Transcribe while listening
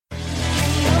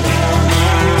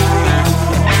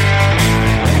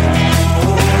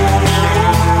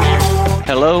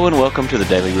welcome to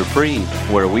the Daily Reprieve,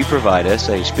 where we provide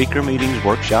essay speaker meetings,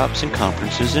 workshops, and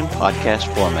conferences in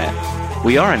podcast format.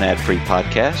 We are an ad-free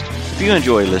podcast. If you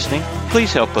enjoy listening,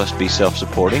 please help us be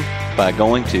self-supporting by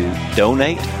going to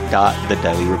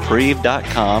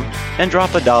donate.thedailyreprieve.com and drop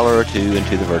 $1 or $2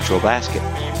 into the virtual basket.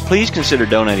 Please consider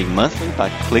donating monthly by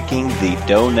clicking the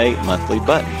Donate Monthly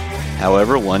button.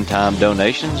 However, one-time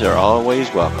donations are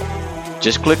always welcome.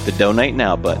 Just click the Donate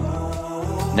Now button.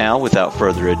 Now, without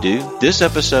further ado, this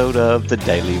episode of the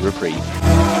Daily Reprieve.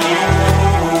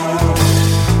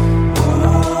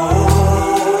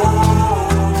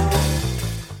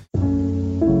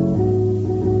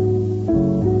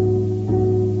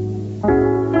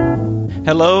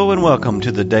 Hello and welcome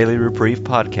to the Daily Reprieve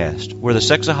podcast, where the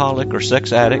sexaholic or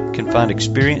sex addict can find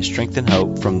experience, strength, and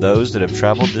hope from those that have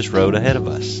traveled this road ahead of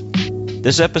us.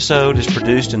 This episode is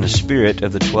produced in the spirit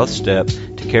of the 12th step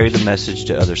to carry the message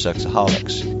to other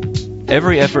sexaholics.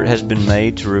 Every effort has been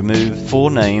made to remove full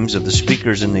names of the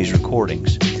speakers in these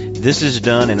recordings. This is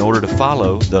done in order to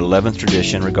follow the 11th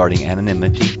tradition regarding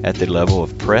anonymity at the level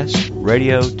of press,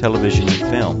 radio, television,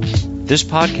 and film. This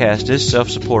podcast is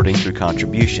self-supporting through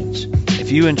contributions.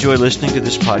 If you enjoy listening to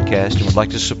this podcast and would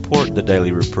like to support the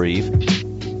Daily Reprieve,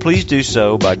 please do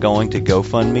so by going to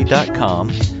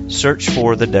GoFundMe.com, search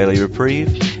for The Daily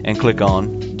Reprieve, and click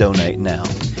on Donate Now.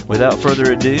 Without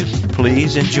further ado,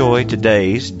 please enjoy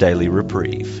today's Daily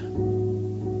Reprieve.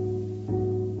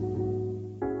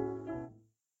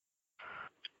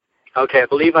 Okay, I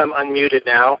believe I'm unmuted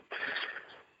now.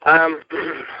 I'm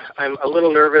a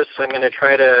little nervous. I'm going to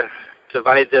try to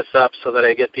divide this up so that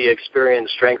I get the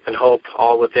experience, strength, and hope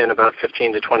all within about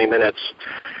 15 to 20 minutes.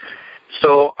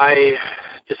 So I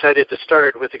decided to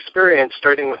start with experience,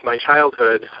 starting with my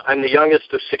childhood. I'm the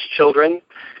youngest of 6 children.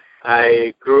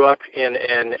 I grew up in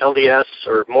an LDS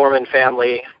or Mormon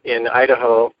family in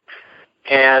Idaho,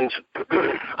 and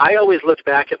I always looked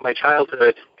back at my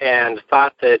childhood and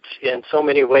thought that in so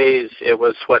many ways it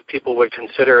was what people would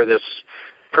consider this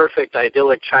perfect,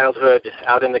 idyllic childhood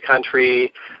out in the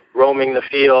country, roaming the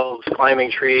fields, climbing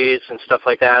trees, and stuff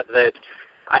like that, that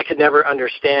I could never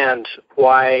understand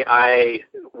why I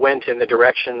went in the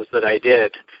directions that I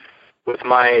did with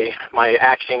my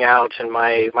acting out and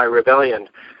my rebellion.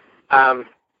 I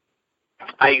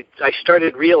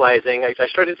started realizing, I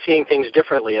started seeing things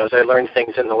differently as I learned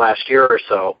things in the last year or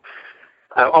so.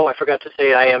 I forgot to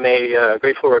say I am a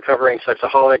grateful recovering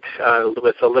sexaholic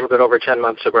with a little bit over 10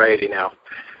 months sobriety now.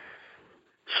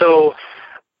 So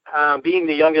being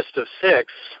the youngest of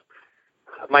 6,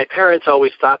 my parents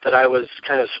always thought that I was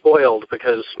kind of spoiled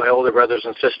because my older brothers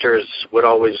and sisters would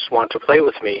always want to play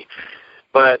with me.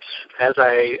 But as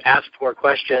I asked more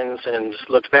questions and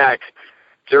looked back,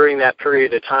 during that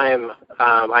period of time,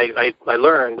 I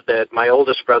learned that my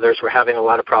oldest brothers were having a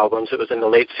lot of problems. It was in the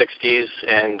late 60s,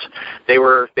 and they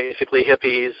were basically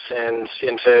hippies and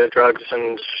into drugs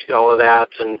and all of that.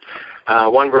 And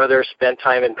one brother spent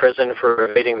time in prison for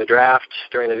evading the draft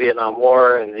during the Vietnam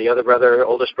War, and the other brother,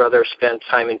 oldest brother, spent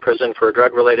time in prison for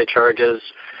drug-related charges.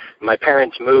 My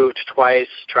parents moved twice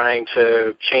trying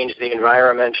to change the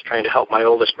environment, trying to help my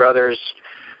oldest brothers.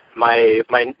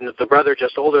 The brother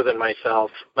just older than myself,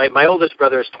 my oldest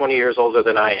brother is 20 years older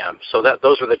than I am, so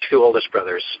those were the 2 oldest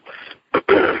brothers.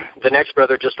 The next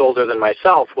brother, just older than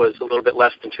myself, was a little bit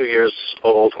less than 2 years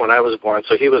old when I was born,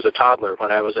 so he was a toddler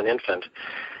when I was an infant.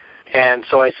 And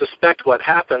so I suspect what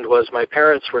happened was my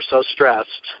parents were so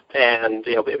stressed, and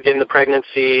in the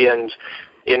pregnancy and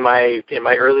in my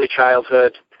early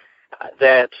childhood,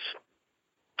 that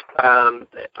I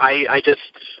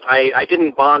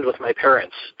didn't bond with my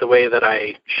parents the way that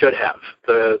I should have,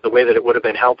 the way that it would have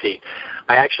been healthy.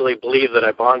 I actually believe that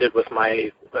I bonded with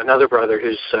another brother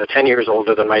who's 10 years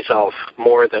older than myself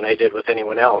more than I did with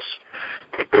anyone else.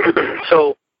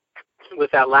 So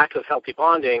with that lack of healthy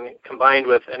bonding, combined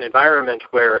with an environment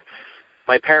where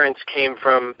my parents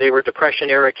they were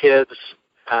Depression-era kids,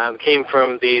 came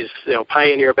from these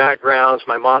pioneer backgrounds.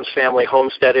 My mom's family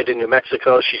homesteaded in New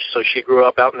Mexico, so she grew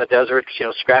up out in the desert,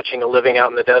 scratching a living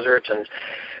out in the desert. And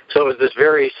so it was this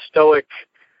very stoic,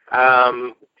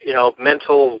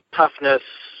 mental toughness,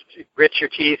 grit your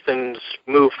teeth and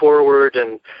move forward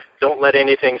and don't let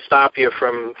anything stop you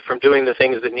from doing the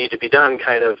things that need to be done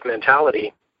kind of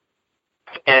mentality.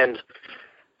 And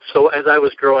so as I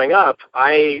was growing up,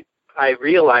 I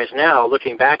realize now,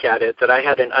 looking back at it, that I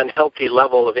had an unhealthy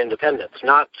level of independence,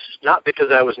 not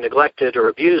because I was neglected or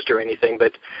abused or anything,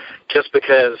 but just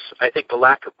because I think the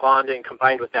lack of bonding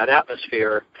combined with that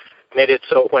atmosphere made it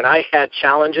so when I had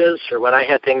challenges or when I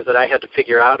had things that I had to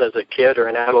figure out as a kid or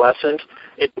an adolescent,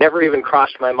 it never even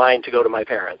crossed my mind to go to my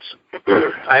parents.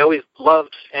 I always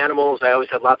loved animals. I always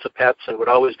had lots of pets and would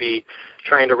always be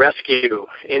trying to rescue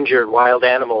injured wild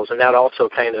animals, and that also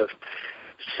kind of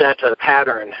set a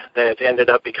pattern that ended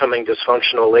up becoming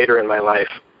dysfunctional later in my life.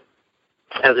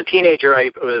 As a teenager, I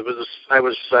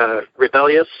was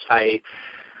rebellious. I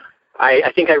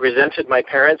think I resented my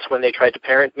parents when they tried to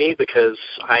parent me because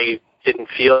I didn't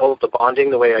feel the bonding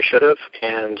the way I should have,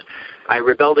 and I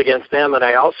rebelled against them, and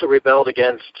I also rebelled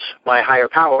against my higher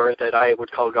power that I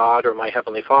would call God or my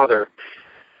Heavenly Father.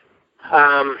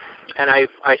 And I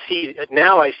see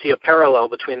a parallel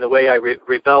between the way I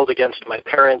rebelled against my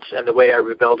parents and the way I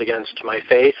rebelled against my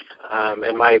faith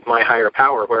and my higher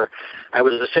power, where I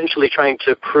was essentially trying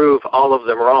to prove all of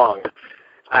them wrong.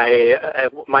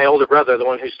 My older brother, the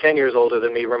one who's 10 years older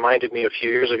than me, reminded me a few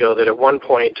years ago that at one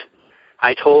point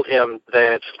I told him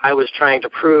that I was trying to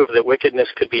prove that wickedness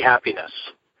could be happiness.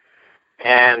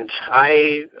 And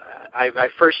I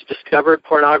first discovered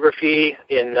pornography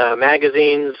in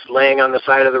magazines, laying on the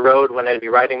side of the road when I'd be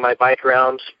riding my bike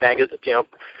around,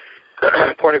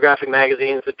 pornographic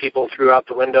magazines that people threw out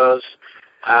the windows.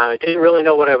 I didn't really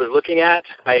know what I was looking at.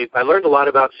 I learned a lot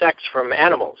about sex from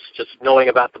animals, just knowing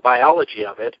about the biology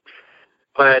of it.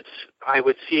 But I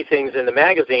would see things in the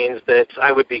magazines that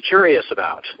I would be curious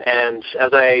about. And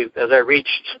as I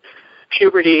reached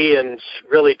puberty and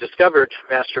really discovered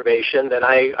masturbation, then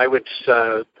I would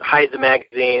hide the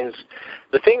magazines.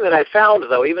 The thing that I found,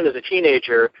 though, even as a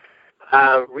teenager,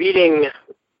 reading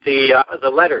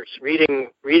the letters, reading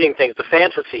things, the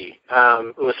fantasy,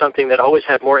 was something that always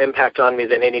had more impact on me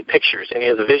than any pictures, any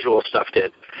of the visual stuff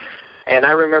did. And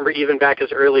I remember even back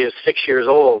as early as 6 years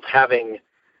old having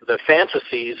the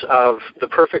fantasies of the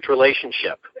perfect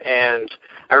relationship. And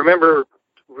I remember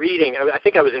reading, I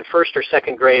think I was in first or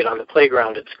second grade on the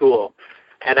playground at school,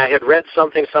 and I had read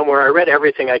something somewhere. I read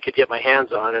everything I could get my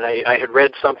hands on, and I had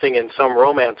read something in some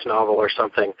romance novel or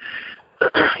something,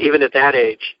 even at that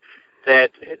age.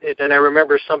 And I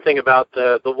remember something about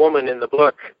the woman in the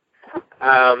book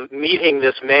meeting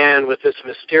this man with this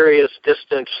mysterious,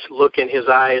 distant look in his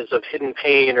eyes of hidden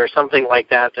pain or something like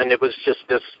that, and it was just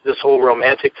this whole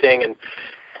romantic thing. And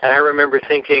I remember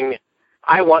thinking,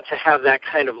 I want to have that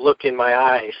kind of look in my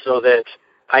eye so that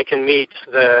I can meet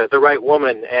the right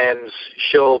woman and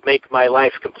she'll make my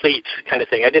life complete, kind of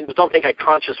thing. I don't think I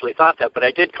consciously thought that, but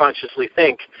I did consciously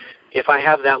think, if I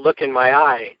have that look in my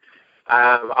eye,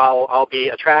 I'll be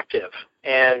attractive.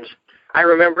 And I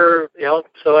remember,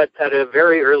 so at a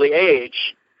very early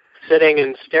age, sitting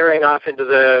and staring off at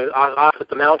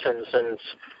the mountains and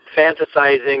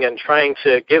fantasizing and trying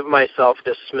to give myself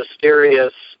this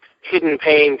mysterious, hidden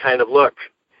pain kind of look.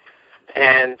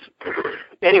 And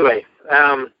anyway,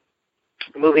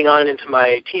 moving on into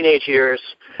my teenage years,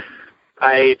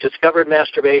 I discovered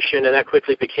masturbation, and that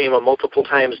quickly became a multiple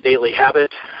times daily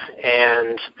habit,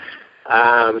 and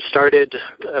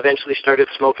eventually started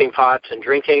smoking pot and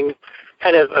drinking.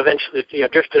 Kind of eventually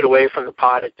drifted away from the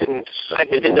pot. It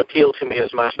didn't appeal to me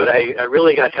as much, but I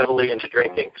really got heavily into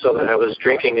drinking, so that I was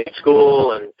drinking in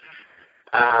school, and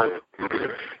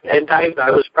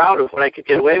I was proud of what I could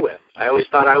get away with. I always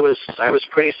thought I was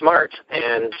pretty smart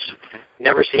and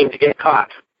never seemed to get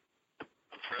caught.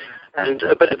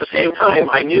 But at the same time,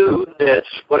 I knew that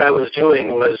what I was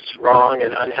doing was wrong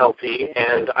and unhealthy,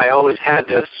 and I always had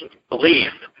this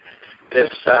belief,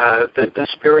 the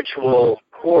spiritual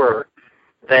core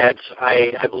that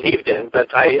I believed in,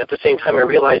 but at the same time I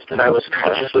realized that I was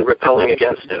consciously repelling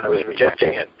against it. I was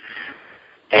rejecting it.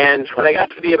 And when I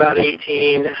got to be about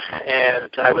 18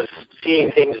 and I was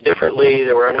seeing things differently,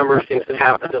 there were a number of things that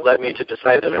happened that led me to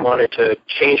decide that I wanted to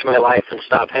change my life and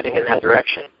stop heading in that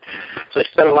direction. So I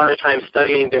spent a lot of time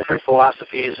studying different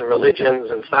philosophies and religions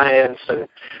and science, and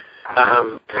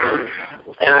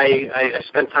I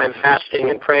spent time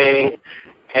fasting and praying,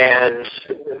 and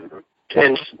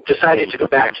decided to go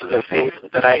back to the faith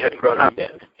that I had grown up in.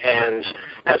 And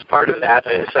as part of that,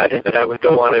 I decided that I would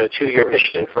go on a 2-year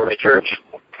mission for my church.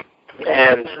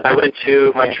 And I went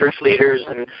to my church leaders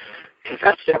and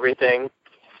confessed everything.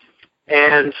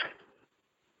 And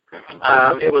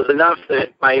it was enough that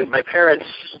my parents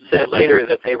said later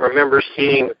that they remember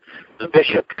seeing the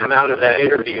bishop come out of that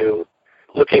interview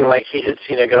looking like he had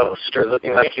seen a ghost or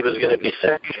looking like he was going to be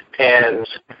sick. And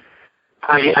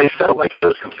I felt like it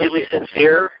was completely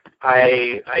sincere.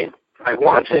 I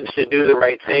wanted to do the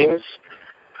right things.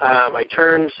 I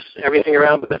turned everything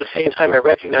around, but at the same time I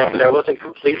recognized that I wasn't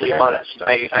completely honest.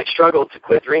 I struggled to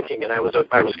quit drinking, and I was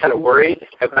kind of worried.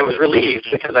 I was relieved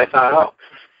because I thought,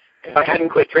 if I hadn't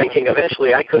quit drinking,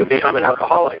 eventually I could have become an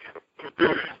alcoholic.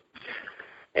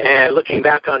 And looking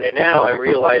back on it now, I'm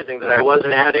realizing that I was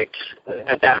an addict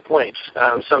at that point.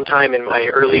 Sometime in my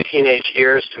early teenage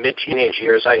years to mid-teenage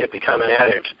years, I had become an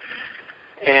addict.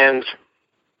 And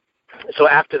so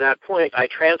after that point, I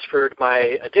transferred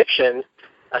my addiction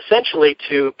essentially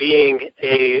to being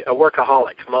a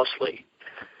workaholic, mostly.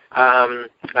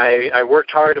 I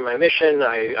worked hard in my mission.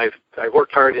 I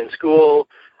worked hard in school.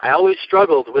 I always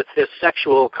struggled with this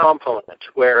sexual component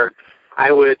where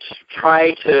I would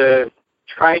try to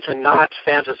not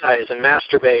fantasize and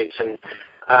masturbate, and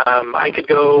I could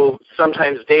go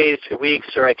sometimes days to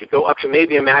weeks, or I could go up to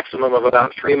maybe a maximum of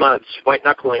about 3 months white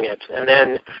knuckling it, and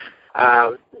then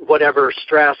whatever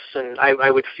stress, and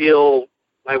I would feel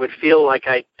like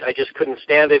I just couldn't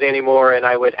stand it anymore, and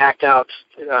I would act out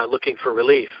looking for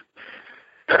relief.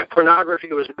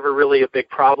 Pornography was never really a big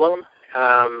problem.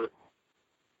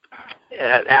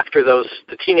 After the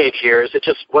teenage years, it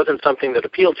just wasn't something that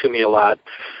appealed to me a lot.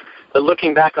 But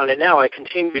looking back on it now, I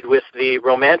continued with the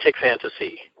romantic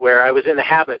fantasy, where I was in the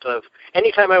habit of,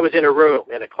 anytime I was in a room,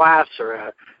 in a class or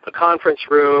a conference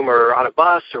room or on a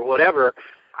bus or whatever,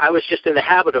 I was just in the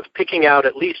habit of picking out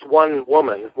at least one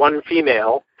woman, one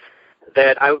female,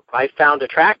 that I found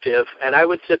attractive, and I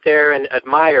would sit there and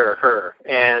admire her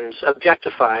and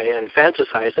objectify and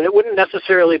fantasize, and it wouldn't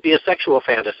necessarily be a sexual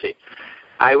fantasy.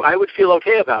 I would feel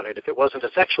okay about it if it wasn't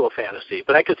a sexual fantasy,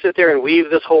 but I could sit there and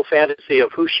weave this whole fantasy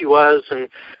of who she was and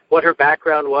what her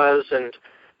background was, and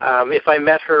if I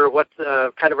met her, what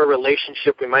kind of a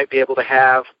relationship we might be able to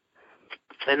have.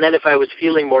 And then if I was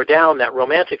feeling more down, that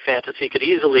romantic fantasy could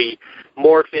easily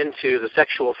morph into the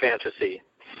sexual fantasy.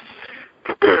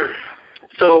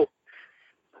 So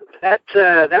that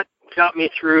got me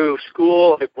through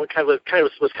school. I was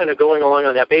kind of going along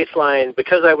on that baseline.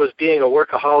 Because I was being a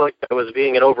workaholic, I was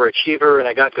being an overachiever, and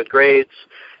I got good grades.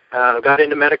 Got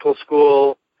into medical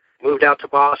school, moved out to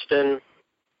Boston,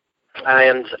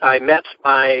 and I met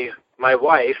my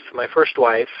wife, my first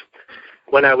wife,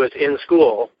 when I was in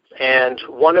school. And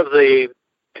one of the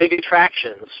big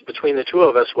attractions between the two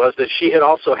of us was that she had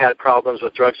also had problems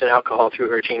with drugs and alcohol through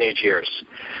her teenage years.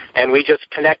 And we just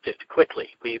connected quickly.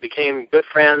 We became good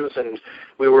friends, and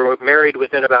we were married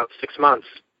within about 6 months.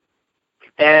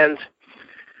 And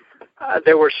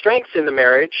there were strengths in the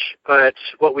marriage, but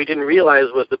what we didn't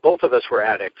realize was that both of us were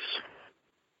addicts.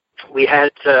 We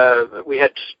had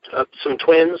some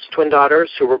twin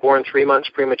daughters who were born 3 months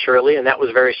prematurely, and that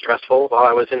was very stressful while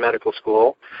I was in medical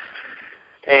school.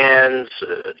 And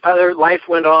other life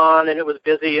went on, and it was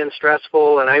busy and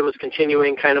stressful, and I was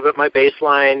continuing kind of at my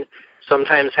baseline,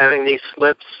 sometimes having these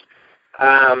slips.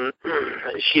 When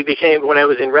I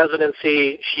was in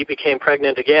residency, she became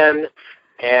pregnant again,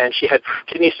 and she had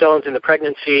kidney stones in the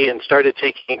pregnancy and started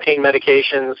taking pain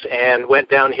medications and went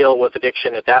downhill with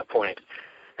addiction at that point.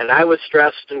 And I was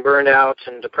stressed and burned out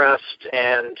and depressed,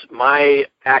 and my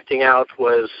acting out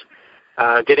was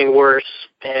getting worse,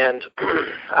 and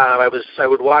I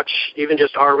would watch even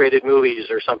just R-rated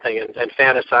movies or something and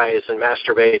fantasize and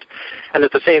masturbate, and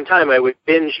at the same time I would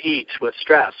binge eat with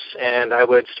stress, and I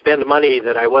would spend money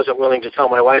that I wasn't willing to tell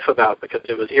my wife about because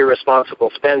it was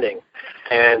irresponsible spending,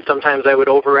 and sometimes I would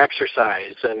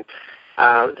over-exercise, and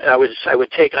I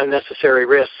would take unnecessary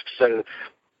risks, and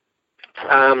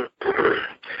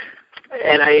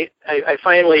I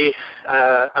finally,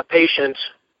 a patient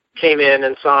came in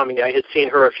and saw me. I had seen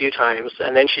her a few times,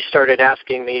 and then she started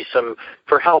asking me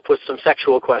for help with some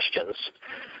sexual questions.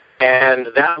 And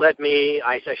that led me,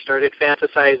 I started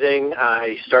fantasizing.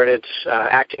 I started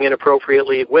acting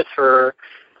inappropriately with her.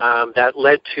 That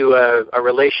led to a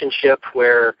relationship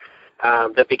where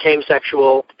that became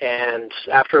sexual. And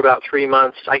after about 3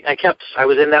 months, I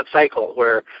was in that cycle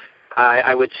where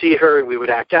I would see her and we would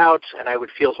act out, and I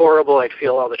would feel horrible. I'd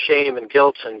feel all the shame and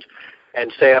guilt and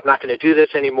say, I'm not going to do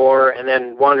this anymore. And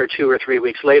then 1 or 2 or 3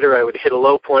 weeks later, I would hit a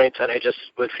low point, and I just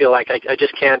would feel like I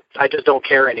just don't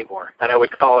care anymore. And I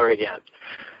would call her again.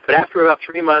 But after about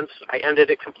 3 months, I ended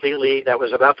it completely. That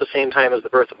was about the same time as the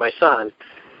birth of my son.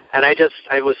 And I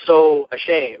was so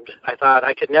ashamed. I thought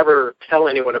I could never tell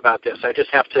anyone about this. I just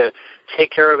have to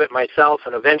take care of it myself,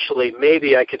 and eventually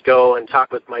maybe I could go and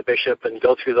talk with my bishop and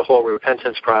go through the whole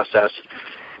repentance process.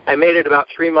 I made it about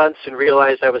 3 months and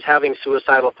realized I was having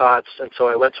suicidal thoughts, and so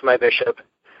I went to my bishop.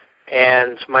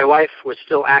 And my wife was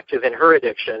still active in her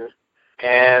addiction,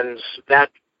 and that,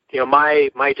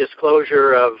 my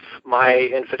disclosure of my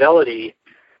infidelity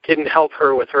didn't help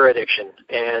her with her addiction,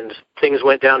 and things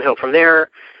went downhill from there.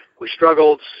 We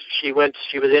struggled. She was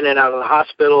in and out of the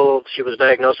hospital. She was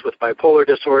diagnosed with bipolar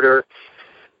disorder.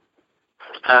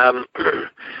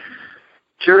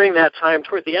 during that time,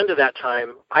 toward the end of that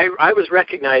time, I was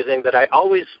recognizing that I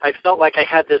felt like I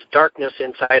had this darkness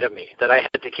inside of me that I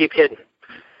had to keep hidden.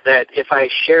 That if I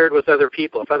shared with other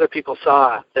people, if other people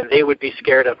saw, then they would be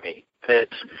scared of me, that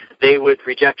they would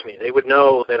reject me. They would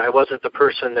know that I wasn't the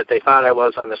person that they thought I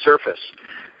was on the surface.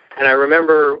 And I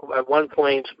remember at one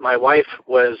point my wife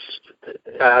was,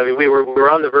 we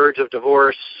were on the verge of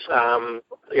divorce.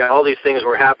 All these things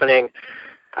were happening.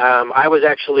 I was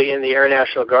actually in the Air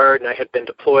National Guard, and I had been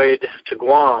deployed to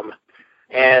Guam.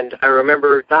 And I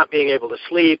remember not being able to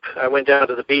sleep. I went down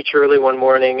to the beach early one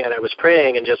morning, and I was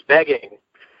praying and just begging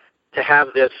to have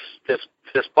this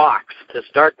box, this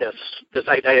darkness.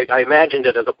 I imagined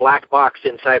it as a black box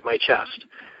inside my chest,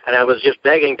 and I was just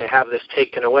begging to have this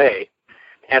taken away.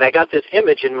 And I got this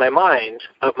image in my mind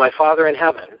of my Father in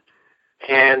heaven,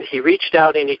 and he reached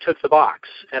out and he took the box,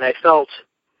 and I felt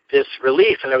this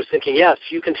relief, and I was thinking, yes,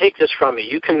 you can take this from me.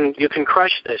 You can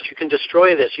crush this. You can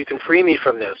destroy this. You can free me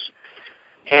from this.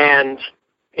 And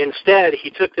instead,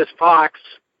 he took this box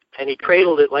and he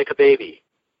cradled it like a baby.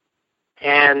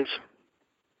 And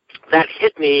that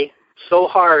hit me so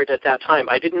hard at that time.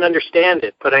 I didn't understand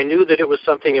it, but I knew that it was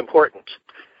something important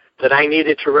that I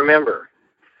needed to remember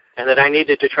and that I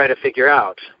needed to try to figure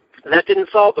out. And that didn't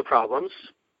solve the problems.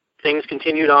 Things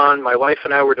continued on. My wife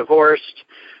and I were divorced.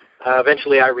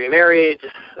 Eventually I remarried.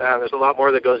 There's a lot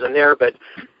more that goes in there. But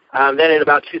then in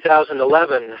about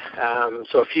 2011,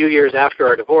 so a few years after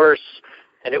our divorce,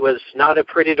 and it was not a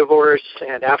pretty divorce,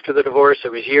 and after the divorce it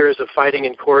was years of fighting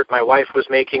in court. My wife was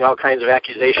making all kinds of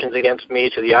accusations against me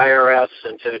to the IRS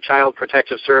and to Child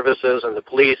Protective Services and the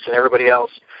police and everybody else,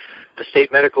 the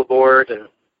state medical board, and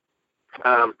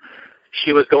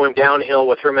she was going downhill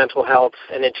with her mental health.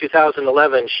 And in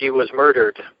 2011 she was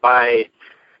murdered by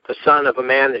the son of a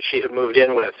man that she had moved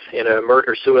in with in a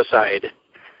murder-suicide.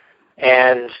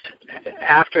 And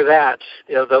after that,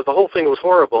 the whole thing was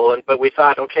horrible, but we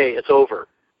thought, okay, it's over.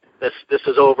 This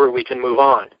is over. We can move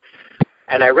on.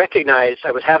 And I recognized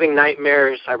I was having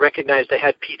nightmares. I recognized I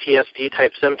had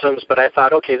PTSD-type symptoms, but I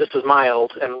thought, okay, this is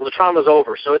mild, and the trauma's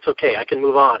over, so it's okay. I can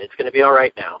move on. It's going to be all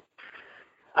right now.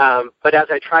 But as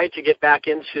I tried to get back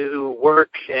into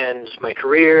work and my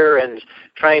career and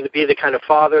trying to be the kind of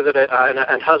father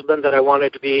and husband that I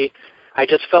wanted to be, I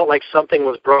just felt like something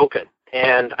was broken,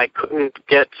 and I couldn't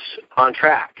get on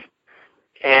track.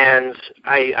 And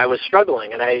I was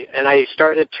struggling, and I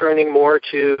started turning more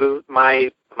to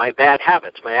my bad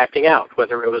habits, my acting out,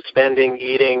 whether it was spending,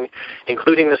 eating,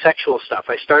 including the sexual stuff.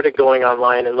 I started going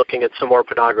online and looking at some more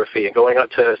pornography and going out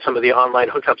to some of the online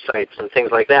hookup sites and things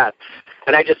like that.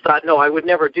 And I just thought, no, I would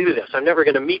never do this. I'm never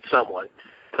going to meet someone.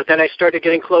 But then I started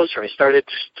getting closer. I started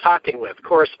talking with,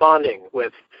 corresponding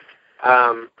with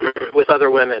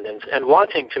other women and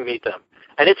wanting to meet them.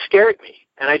 And it scared me.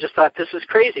 And I just thought, this is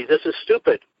crazy. This is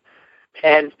stupid.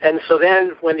 And so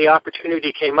then when the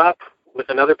opportunity came up with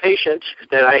another patient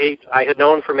that I had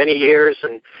known for many years,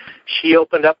 and she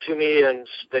opened up to me and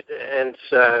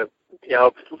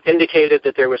indicated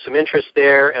that there was some interest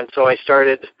there, and so I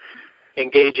started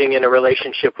engaging in a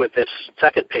relationship with this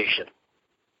second patient.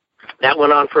 That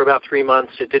went on for about 3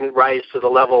 months. It didn't rise to the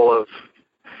level of,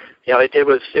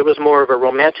 it was more of a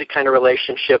romantic kind of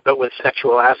relationship, but with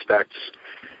sexual aspects.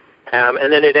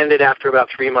 And then it ended after about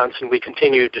 3 months, and we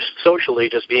continued just socially,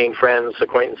 just being friends,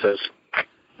 acquaintances.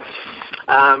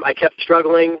 I kept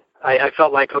struggling. I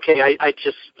felt like, okay,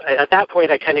 at that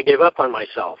point I kind of gave up on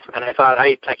myself, and I thought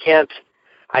I can't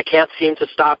seem to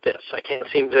stop this. I can't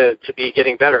seem to be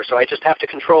getting better, so I just have to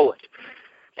control it.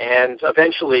 And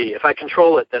eventually, if I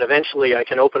control it, then eventually I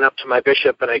can open up to my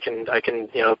bishop and I can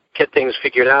get things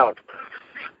figured out.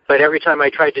 But every time I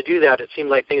tried to do that, it seemed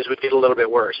like things would get a little bit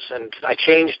worse. And I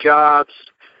changed jobs,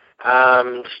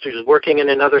 started working in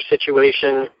another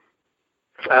situation,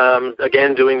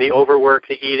 again, doing the overwork,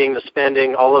 the eating, the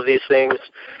spending, all of these things.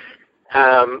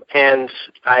 And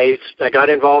I got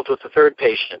involved with the third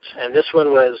patient. And this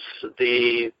one was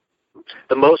the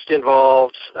most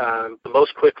involved, the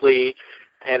most quickly.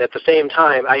 And at the same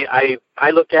time,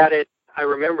 I looked at it. I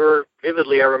remember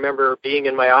being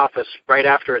in my office right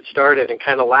after it started and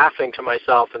kind of laughing to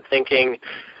myself and thinking,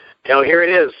 here it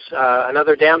is,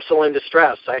 another damsel in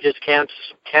distress. I just can't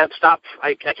stop.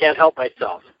 I can't help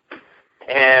myself.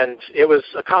 And it was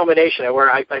a combination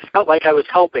where I felt like I was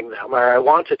helping them, or I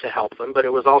wanted to help them, but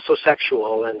it was also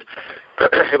sexual, and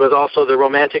it was also the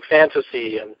romantic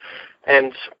fantasy.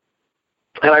 And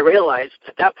I realized,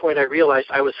 at that point, I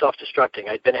was self-destructing.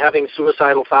 I'd been having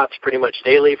suicidal thoughts pretty much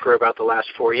daily for about the last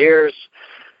 4 years.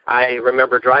 I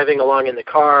remember driving along in the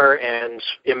car and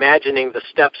imagining the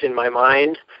steps in my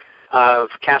mind of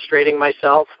castrating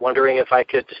myself, wondering if I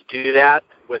could do that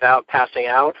without passing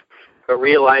out, but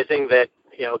realizing that,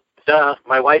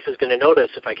 my wife is going to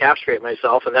notice if I castrate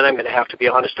myself, and then I'm going to have to be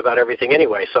honest about everything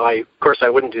anyway. So of course I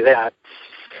wouldn't do that.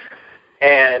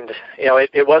 And,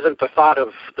 it wasn't the thought of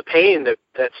the pain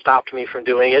that stopped me from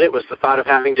doing it. It was the thought of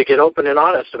having to get open and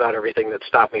honest about everything that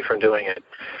stopped me from doing it.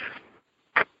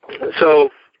 So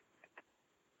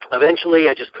eventually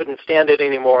I just couldn't stand it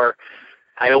anymore.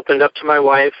 I opened up to my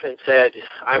wife and said,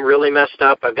 I'm really messed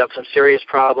up. I've got some serious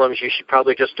problems. You should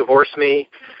probably just divorce me.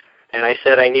 And I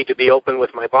said I need to be open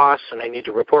with my boss, and I need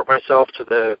to report myself to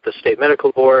the state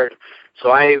medical board.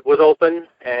 So I was open,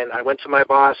 and I went to my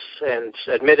boss and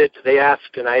they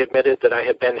asked, and I admitted that I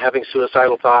had been having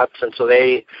suicidal thoughts, and so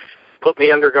they put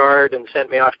me under guard and sent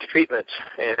me off to treatment.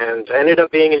 And I ended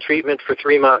up being in treatment for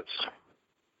 3 months.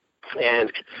 And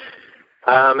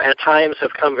at times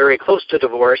have come very close to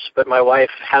divorce, but my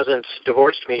wife hasn't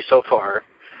divorced me so far.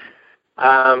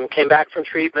 Came back from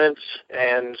treatment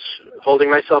and holding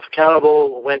myself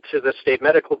accountable, went to the state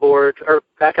medical board, or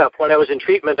back up, when I was in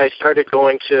treatment, I started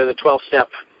going to the 12-step,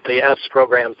 the S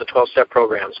programs, the 12-step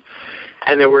programs.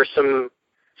 And there were some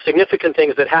significant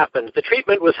things that happened. The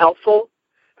treatment was helpful,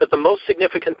 but the most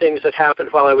significant things that happened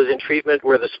while I was in treatment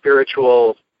were the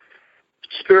spiritual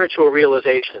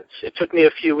realizations. It took me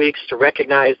a few weeks to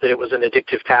recognize that it was an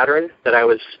addictive pattern, that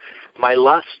my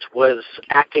lust was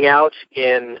acting out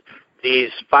in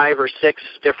these 5 or 6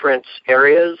 different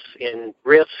areas, in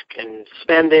risk and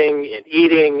spending, in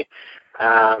eating,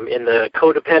 in the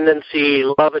codependency,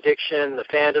 love addiction, the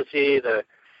fantasy,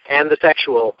 and the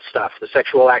sexual stuff, the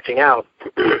sexual acting out.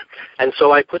 And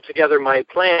so I put together my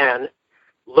plan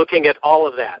looking at all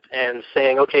of that and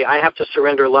saying, okay, I have to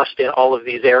surrender lust in all of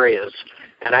these areas,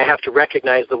 and I have to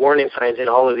recognize the warning signs in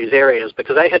all of these areas,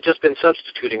 because I had just been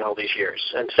substituting all these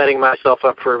years and setting myself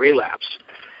up for a relapse.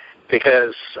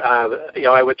 Because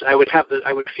I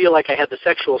would feel like I had the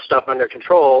sexual stuff under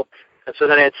control, and so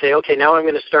then I'd say, okay, now I'm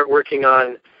going to start working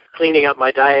on cleaning up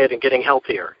my diet and getting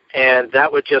healthier, and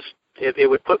that would it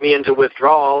would put me into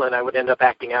withdrawal, and I would end up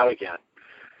acting out again.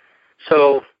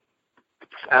 So,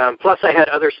 plus I had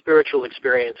other spiritual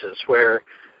experiences where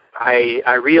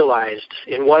I realized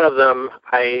in one of them,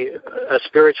 a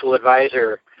spiritual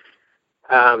advisor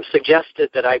suggested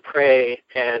that I pray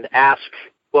and ask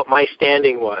what my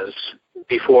standing was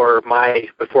before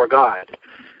God.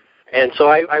 And so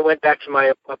I went back to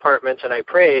my apartment and I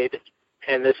prayed,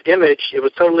 and this image, it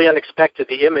was totally unexpected.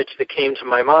 The image that came to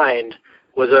my mind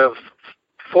was of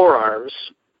forearms,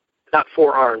 not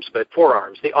forearms, but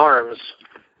forearms, the arms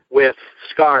with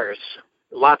scars,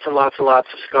 lots and lots and lots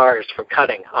of scars from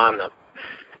cutting on them.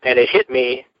 And it hit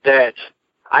me that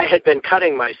I had been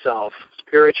cutting myself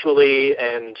spiritually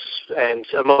and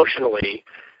emotionally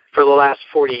for the last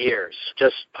 40 years,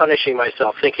 just punishing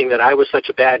myself, thinking that I was such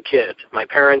a bad kid. My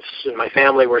parents and my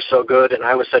family were so good, and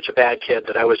I was such a bad kid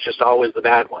that I was just always the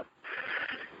bad one.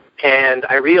 And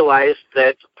I realized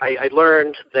that I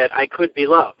learned that I could be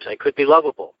loved. I could be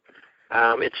lovable.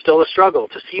 It's still a struggle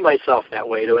to see myself that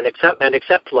way, to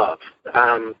accept love.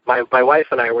 My wife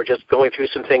and I were just going through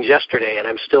some things yesterday, and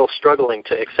I'm still struggling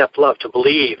to accept love, to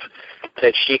believe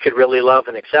that she could really love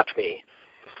and accept me.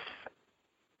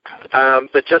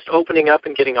 But just opening up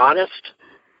and getting honest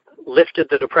lifted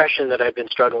the depression that I've been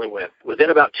struggling with. Within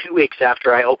about 2 weeks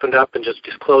after I opened up and just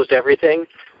disclosed everything,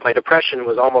 my depression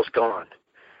was almost gone.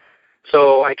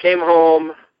 So I came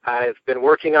home. I've been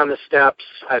working on the steps.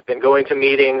 I've been going to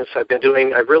meetings.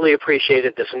 I've really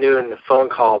appreciated this noon phone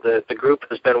call. The group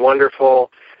has been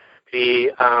wonderful.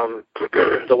 The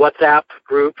WhatsApp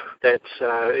group that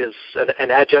is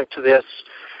an adjunct to this,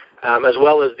 as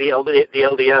well as the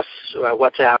LDS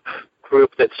WhatsApp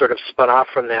group that sort of spun off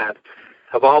from that,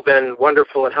 have all been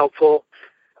wonderful and helpful.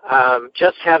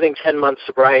 Just having 10 months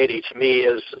sobriety to me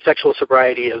sexual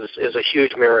sobriety is a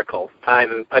huge miracle.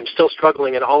 I'm still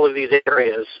struggling in all of these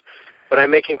areas, but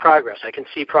I'm making progress. I can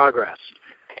see progress.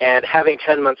 And having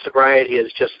 10 months sobriety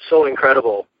is just so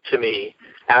incredible to me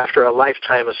after a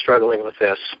lifetime of struggling with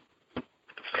this.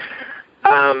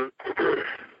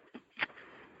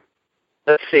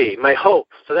 Let's see, my hope.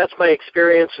 So that's my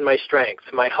experience and my strength.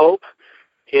 My hope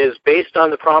is based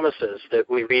on the promises that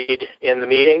we read in the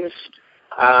meetings.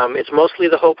 It's mostly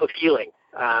the hope of healing,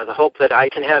 the hope that I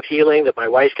can have healing, that my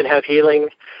wife can have healing.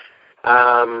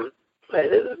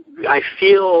 I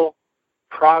feel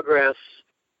progress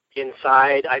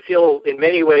inside. In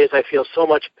many ways, I feel so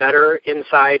much better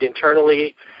inside,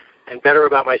 internally, and better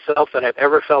about myself than I've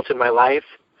ever felt in my life.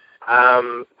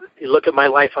 You look at my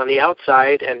life on the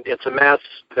outside, and it's a mess.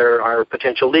 There are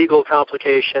potential legal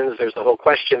complications. There's the whole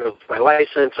question of my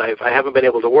license. I haven't been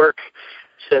able to work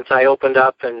since I opened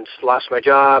up and lost my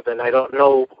job, and I don't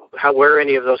know where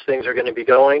any of those things are going to be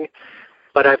going,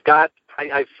 but I've got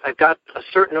a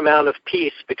certain amount of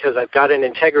peace because I've got an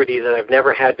integrity that I've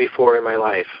never had before in my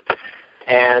life,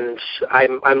 and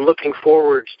I'm looking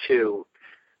forward to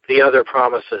the other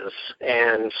promises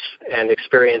and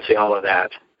experiencing all of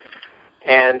that.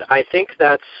 And I think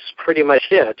that's pretty much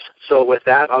it. So with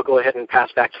that, I'll go ahead and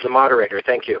pass back to the moderator.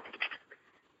 Thank you.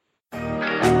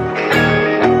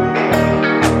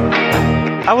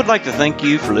 I would like to thank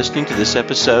you for listening to this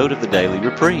episode of the Daily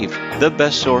Reprieve, the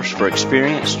best source for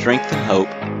experience, strength, and hope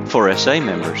for SA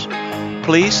members.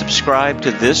 Please subscribe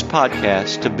to this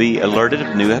podcast to be alerted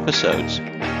of new episodes.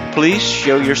 Please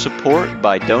show your support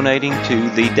by donating to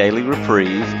the Daily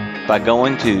Reprieve by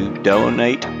going to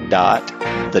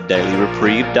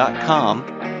donate.thedailyreprieve.com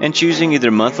and choosing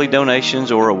either monthly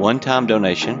donations or a one-time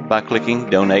donation by clicking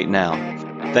Donate Now.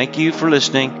 Thank you for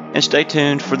listening, and stay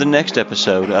tuned for the next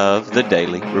episode of The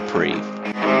Daily Reprieve.